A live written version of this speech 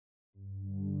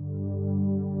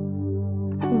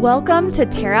Welcome to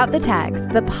Tear Out the Tags,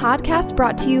 the podcast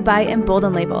brought to you by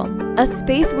Embolden Label, a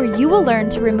space where you will learn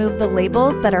to remove the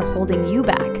labels that are holding you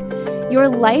back. Your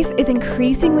life is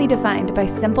increasingly defined by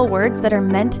simple words that are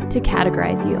meant to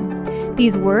categorize you.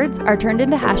 These words are turned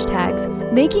into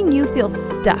hashtags, making you feel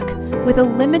stuck with a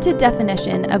limited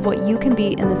definition of what you can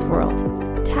be in this world.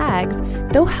 Tags,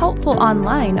 though helpful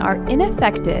online, are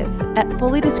ineffective at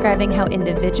fully describing how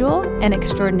individual and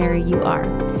extraordinary you are.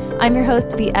 I'm your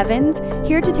host, Bea Evans,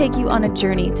 here to take you on a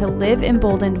journey to live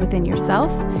emboldened within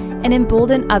yourself and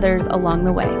embolden others along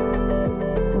the way.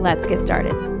 Let's get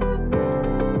started.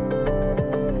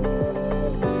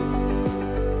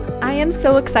 I am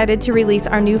so excited to release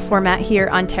our new format here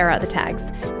on Tear Out the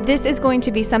Tags. This is going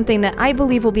to be something that I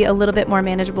believe will be a little bit more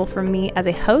manageable for me as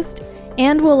a host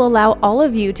and will allow all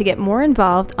of you to get more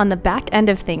involved on the back end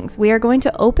of things. We are going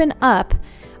to open up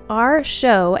our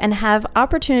show and have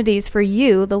opportunities for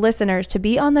you, the listeners, to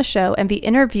be on the show and be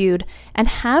interviewed and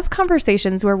have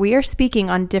conversations where we are speaking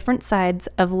on different sides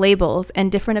of labels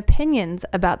and different opinions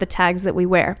about the tags that we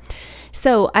wear.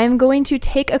 So I'm going to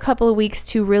take a couple of weeks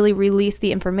to really release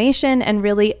the information and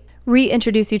really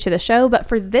reintroduce you to the show. But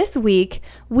for this week,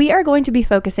 we are going to be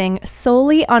focusing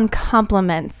solely on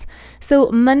compliments. So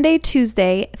Monday,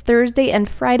 Tuesday, Thursday, and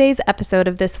Friday's episode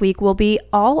of this week will be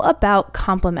all about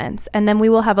compliments. And then we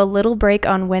will have a little break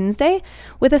on Wednesday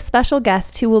with a special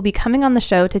guest who will be coming on the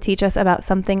show to teach us about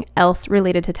something else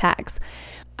related to tags.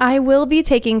 I will be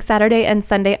taking Saturday and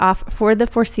Sunday off for the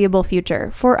foreseeable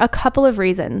future for a couple of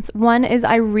reasons. One is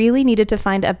I really needed to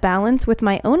find a balance with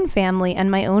my own family and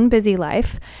my own busy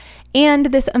life, and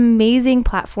this amazing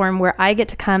platform where I get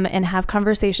to come and have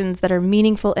conversations that are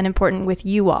meaningful and important with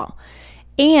you all.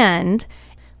 And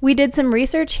we did some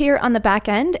research here on the back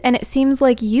end, and it seems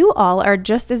like you all are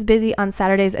just as busy on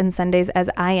Saturdays and Sundays as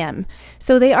I am.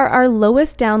 So they are our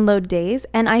lowest download days,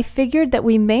 and I figured that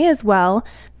we may as well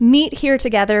meet here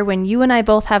together when you and I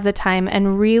both have the time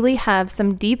and really have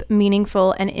some deep,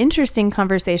 meaningful, and interesting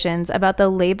conversations about the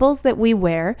labels that we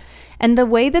wear and the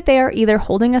way that they are either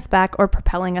holding us back or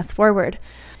propelling us forward.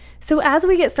 So as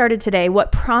we get started today,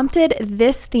 what prompted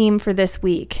this theme for this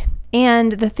week?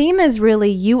 And the theme is really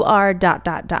you are ...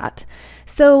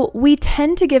 So we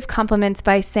tend to give compliments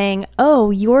by saying,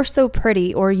 oh, you're so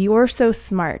pretty, or you're so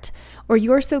smart, or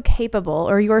you're so capable,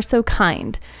 or you're so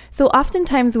kind. So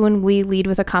oftentimes when we lead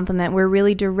with a compliment, we're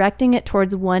really directing it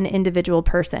towards one individual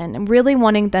person and really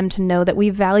wanting them to know that we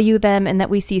value them and that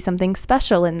we see something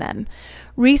special in them.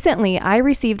 Recently, I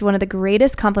received one of the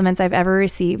greatest compliments I've ever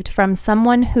received from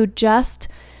someone who just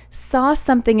saw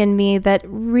something in me that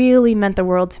really meant the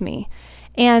world to me.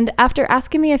 And after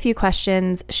asking me a few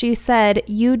questions, she said,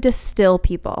 "You distill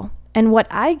people." And what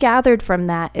I gathered from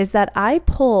that is that I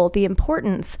pull the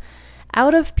importance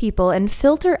out of people and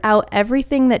filter out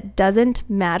everything that doesn't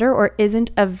matter or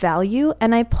isn't of value.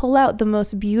 And I pull out the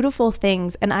most beautiful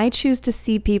things, and I choose to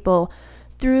see people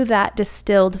through that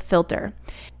distilled filter.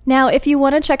 Now, if you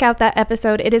want to check out that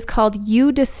episode, it is called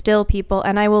You Distill People,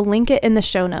 and I will link it in the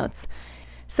show notes.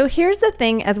 So here's the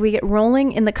thing as we get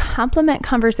rolling in the compliment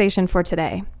conversation for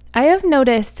today. I have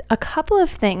noticed a couple of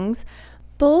things,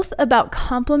 both about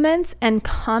compliments and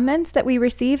comments that we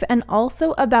receive, and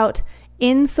also about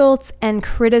insults and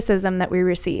criticism that we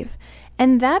receive.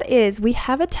 And that is, we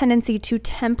have a tendency to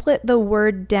template the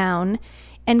word down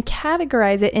and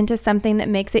categorize it into something that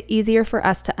makes it easier for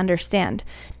us to understand.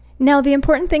 Now, the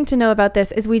important thing to know about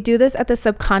this is we do this at the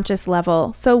subconscious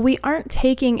level. So we aren't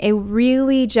taking a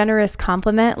really generous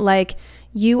compliment like,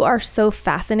 you are so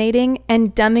fascinating,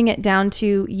 and dumbing it down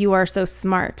to, you are so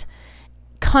smart,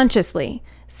 consciously.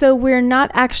 So we're not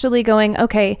actually going,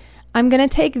 okay, I'm going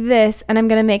to take this and I'm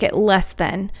going to make it less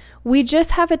than. We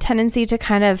just have a tendency to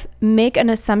kind of make an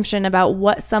assumption about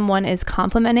what someone is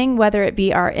complimenting, whether it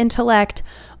be our intellect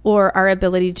or our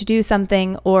ability to do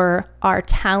something or our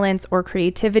talents or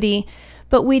creativity.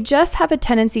 But we just have a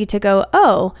tendency to go,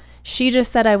 oh, she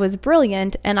just said I was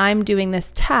brilliant and I'm doing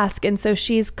this task, and so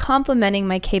she's complimenting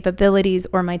my capabilities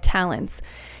or my talents.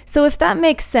 So if that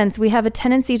makes sense, we have a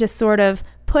tendency to sort of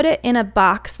put it in a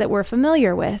box that we're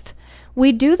familiar with.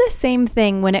 We do the same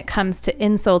thing when it comes to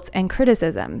insults and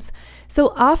criticisms. So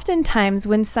oftentimes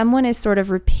when someone is sort of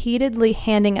repeatedly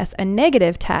handing us a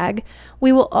negative tag,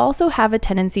 we will also have a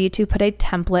tendency to put a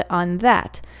template on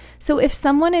that. So if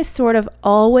someone is sort of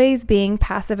always being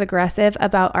passive aggressive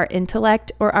about our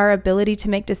intellect or our ability to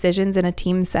make decisions in a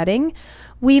team setting,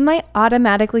 we might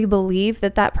automatically believe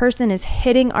that that person is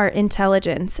hitting our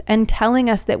intelligence and telling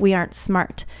us that we aren't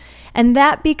smart. And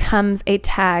that becomes a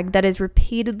tag that is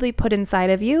repeatedly put inside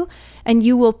of you, and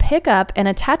you will pick up and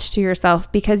attach to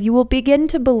yourself because you will begin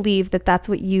to believe that that's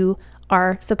what you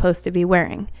are supposed to be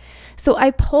wearing. So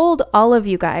I polled all of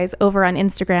you guys over on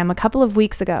Instagram a couple of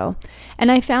weeks ago,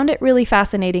 and I found it really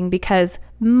fascinating because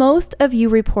most of you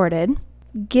reported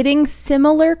getting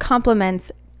similar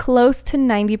compliments close to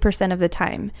 90% of the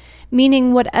time,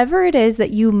 meaning whatever it is that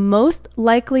you most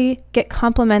likely get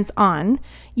compliments on,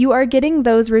 you are getting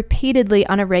those repeatedly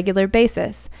on a regular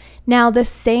basis. Now, the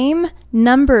same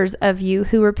numbers of you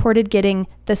who reported getting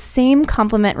the same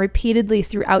compliment repeatedly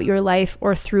throughout your life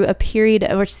or through a period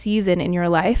or season in your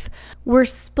life were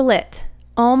split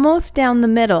almost down the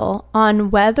middle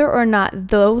on whether or not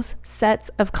those sets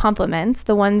of compliments,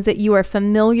 the ones that you are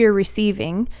familiar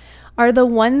receiving, are the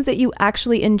ones that you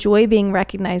actually enjoy being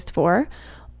recognized for,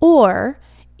 or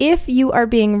if you are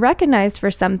being recognized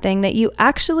for something that you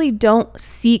actually don't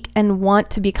seek and want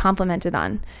to be complimented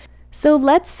on. So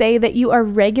let's say that you are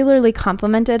regularly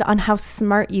complimented on how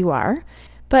smart you are,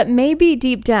 but maybe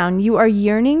deep down you are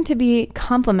yearning to be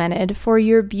complimented for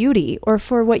your beauty or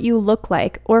for what you look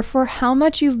like or for how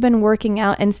much you've been working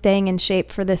out and staying in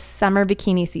shape for this summer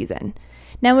bikini season.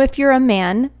 Now, if you're a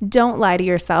man, don't lie to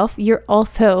yourself. You're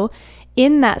also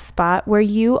in that spot where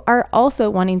you are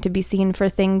also wanting to be seen for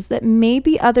things that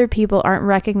maybe other people aren't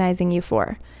recognizing you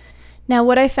for. Now,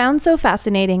 what I found so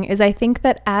fascinating is I think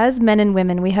that as men and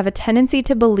women, we have a tendency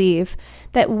to believe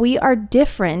that we are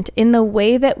different in the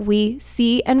way that we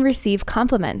see and receive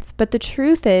compliments. But the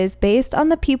truth is, based on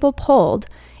the people polled,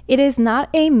 it is not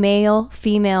a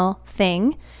male-female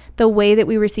thing, the way that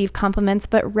we receive compliments,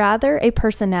 but rather a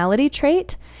personality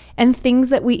trait and things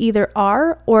that we either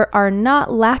are or are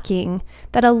not lacking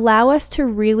that allow us to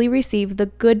really receive the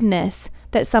goodness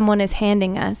that someone is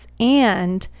handing us.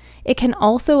 And it can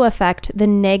also affect the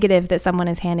negative that someone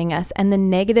is handing us and the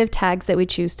negative tags that we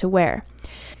choose to wear.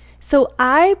 So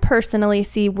I personally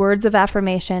see words of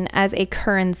affirmation as a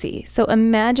currency. So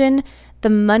imagine the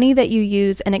money that you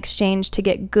use in exchange to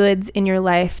get goods in your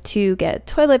life, to get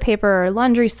toilet paper or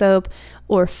laundry soap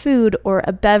or food or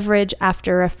a beverage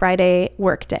after a Friday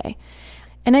workday.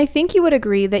 And I think you would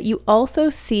agree that you also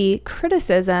see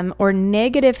criticism or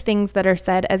negative things that are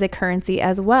said as a currency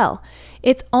as well.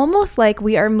 It's almost like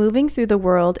we are moving through the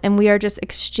world and we are just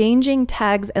exchanging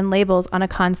tags and labels on a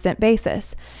constant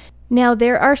basis. Now,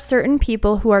 there are certain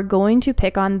people who are going to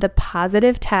pick on the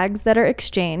positive tags that are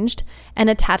exchanged and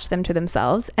attach them to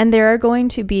themselves. And there are going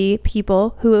to be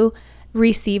people who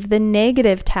receive the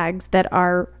negative tags that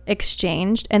are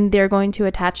exchanged and they're going to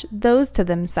attach those to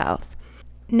themselves.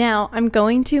 Now, I'm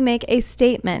going to make a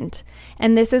statement,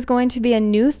 and this is going to be a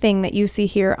new thing that you see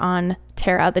here on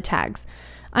Tear Out the Tags.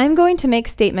 I'm going to make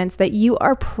statements that you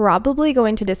are probably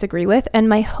going to disagree with, and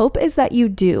my hope is that you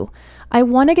do. I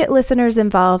want to get listeners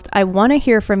involved, I want to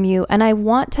hear from you, and I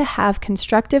want to have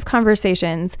constructive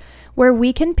conversations where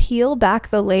we can peel back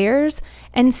the layers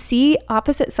and see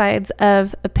opposite sides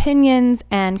of opinions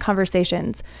and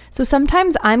conversations. So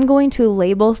sometimes I'm going to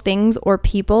label things or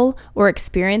people or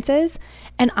experiences,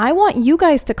 and I want you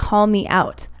guys to call me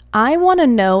out. I want to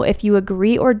know if you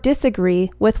agree or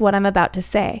disagree with what I'm about to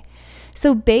say.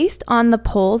 So based on the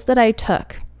polls that I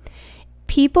took,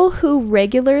 people who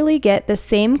regularly get the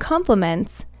same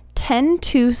compliments tend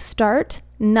to start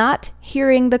not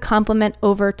hearing the compliment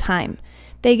over time.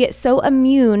 They get so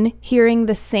immune hearing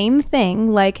the same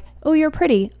thing like, oh, you're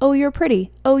pretty, oh, you're pretty,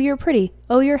 oh, you're pretty,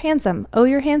 oh, you're handsome, oh,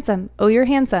 you're handsome, oh, you're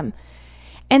handsome.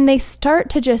 And they start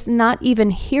to just not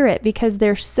even hear it because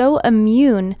they're so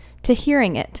immune to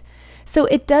hearing it. So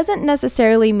it doesn't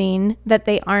necessarily mean that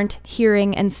they aren't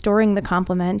hearing and storing the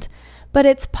compliment, but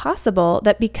it's possible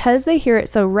that because they hear it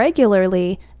so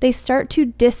regularly, they start to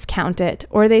discount it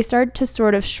or they start to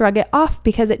sort of shrug it off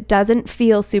because it doesn't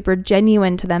feel super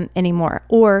genuine to them anymore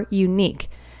or unique.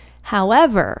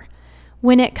 However,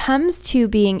 when it comes to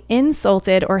being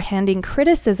insulted or handing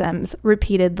criticisms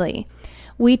repeatedly,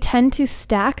 we tend to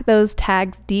stack those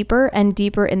tags deeper and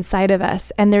deeper inside of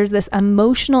us. And there's this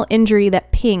emotional injury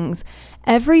that pings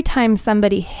every time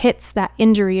somebody hits that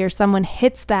injury or someone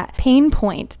hits that pain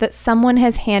point that someone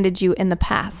has handed you in the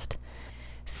past.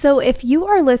 So if you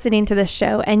are listening to this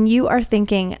show and you are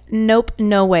thinking, nope,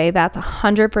 no way, that's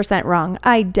 100% wrong,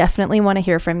 I definitely want to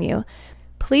hear from you.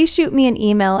 Please shoot me an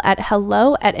email at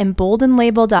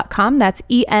hello@emboldenlabel.com. That's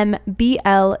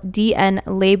EMBLDN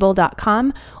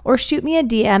label.com, or shoot me a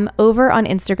DM over on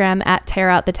Instagram at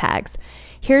Tear Out the Tags.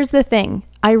 Here's the thing.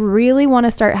 I really want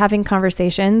to start having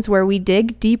conversations where we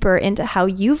dig deeper into how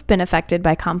you've been affected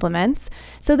by compliments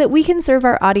so that we can serve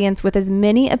our audience with as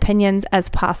many opinions as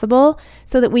possible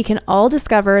so that we can all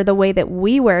discover the way that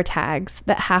we wear tags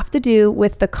that have to do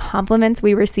with the compliments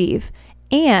we receive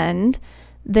and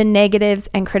the negatives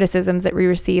and criticisms that we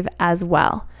receive as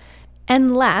well.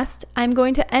 And last, I'm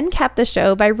going to end cap the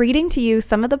show by reading to you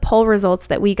some of the poll results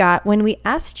that we got when we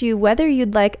asked you whether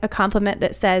you'd like a compliment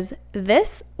that says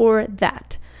this or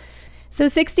that. So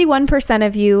 61%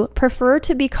 of you prefer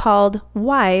to be called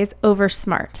wise over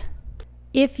smart.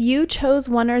 If you chose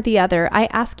one or the other, I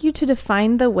ask you to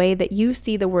define the way that you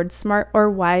see the word smart or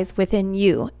wise within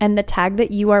you and the tag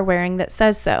that you are wearing that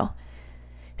says so.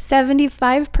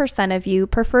 75% of you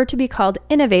prefer to be called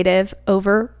innovative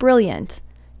over brilliant.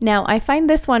 Now, I find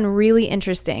this one really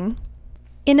interesting.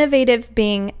 Innovative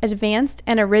being advanced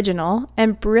and original,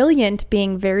 and brilliant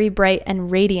being very bright and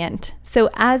radiant.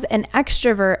 So as an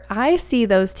extrovert, I see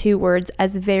those two words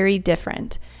as very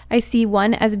different. I see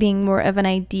one as being more of an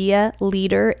idea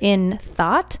leader in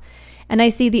thought, and I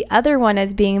see the other one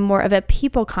as being more of a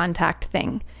people contact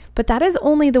thing. But that is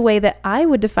only the way that I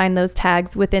would define those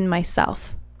tags within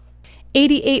myself.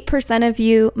 88% of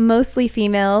you, mostly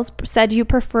females, said you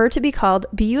prefer to be called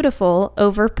beautiful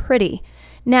over pretty.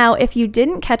 Now, if you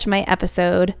didn't catch my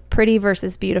episode, Pretty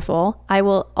versus Beautiful, I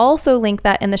will also link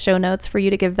that in the show notes for you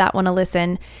to give that one a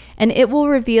listen, and it will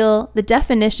reveal the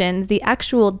definitions, the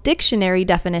actual dictionary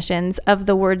definitions of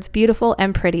the words beautiful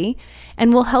and pretty,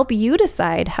 and will help you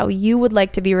decide how you would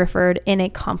like to be referred in a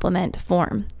compliment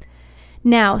form.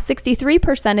 Now,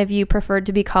 63% of you preferred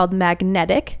to be called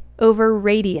magnetic over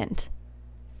radiant.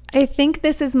 I think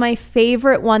this is my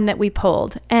favorite one that we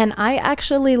pulled, and I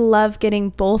actually love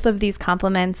getting both of these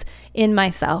compliments in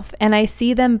myself, and I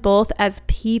see them both as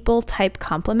people type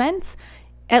compliments,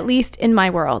 at least in my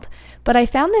world. But I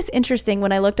found this interesting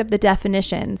when I looked up the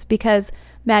definitions because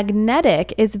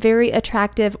magnetic is very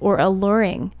attractive or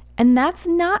alluring, and that's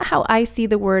not how I see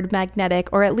the word magnetic,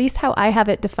 or at least how I have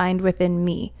it defined within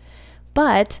me.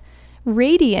 But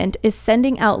radiant is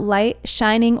sending out light,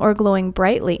 shining, or glowing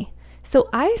brightly. So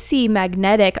I see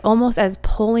magnetic almost as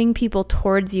pulling people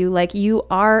towards you, like you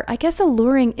are, I guess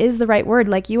alluring is the right word,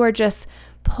 like you are just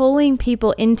pulling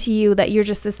people into you, that you're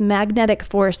just this magnetic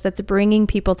force that's bringing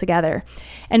people together.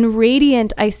 And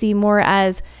radiant I see more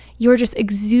as you're just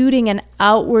exuding and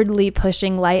outwardly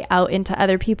pushing light out into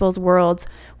other people's worlds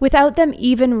without them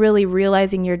even really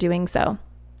realizing you're doing so.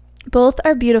 Both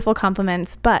are beautiful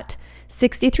compliments, but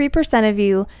 63% of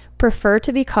you prefer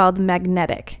to be called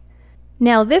magnetic.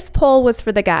 Now, this poll was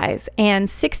for the guys, and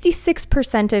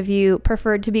 66% of you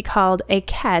preferred to be called a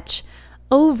catch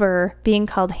over being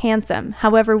called handsome.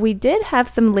 However, we did have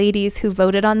some ladies who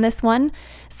voted on this one,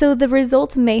 so the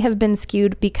results may have been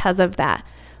skewed because of that.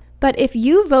 But if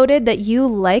you voted that you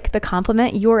like the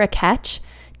compliment, you're a catch,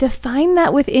 define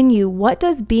that within you. What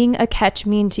does being a catch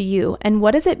mean to you? And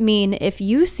what does it mean if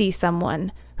you see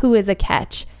someone who is a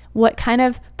catch? What kind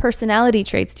of personality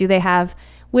traits do they have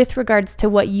with regards to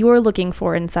what you're looking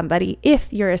for in somebody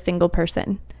if you're a single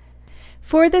person?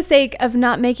 For the sake of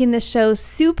not making this show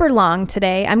super long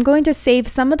today, I'm going to save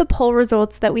some of the poll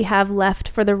results that we have left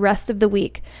for the rest of the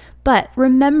week. But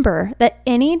remember that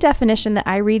any definition that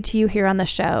I read to you here on the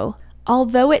show,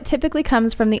 although it typically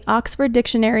comes from the Oxford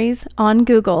Dictionaries on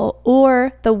Google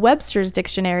or the Webster's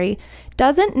Dictionary,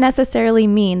 doesn't necessarily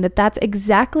mean that that's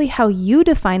exactly how you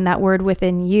define that word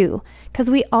within you,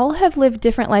 because we all have lived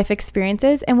different life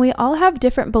experiences and we all have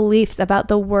different beliefs about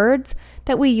the words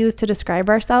that we use to describe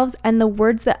ourselves and the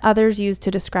words that others use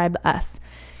to describe us.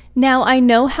 Now, I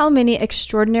know how many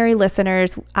extraordinary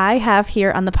listeners I have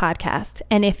here on the podcast,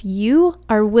 and if you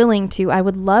are willing to, I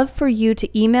would love for you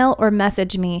to email or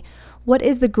message me what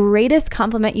is the greatest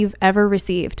compliment you've ever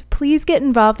received. Please get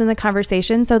involved in the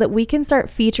conversation so that we can start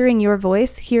featuring your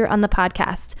voice here on the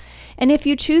podcast. And if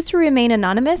you choose to remain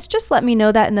anonymous, just let me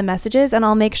know that in the messages and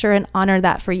I'll make sure and honor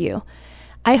that for you.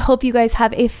 I hope you guys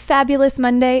have a fabulous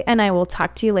Monday, and I will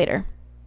talk to you later.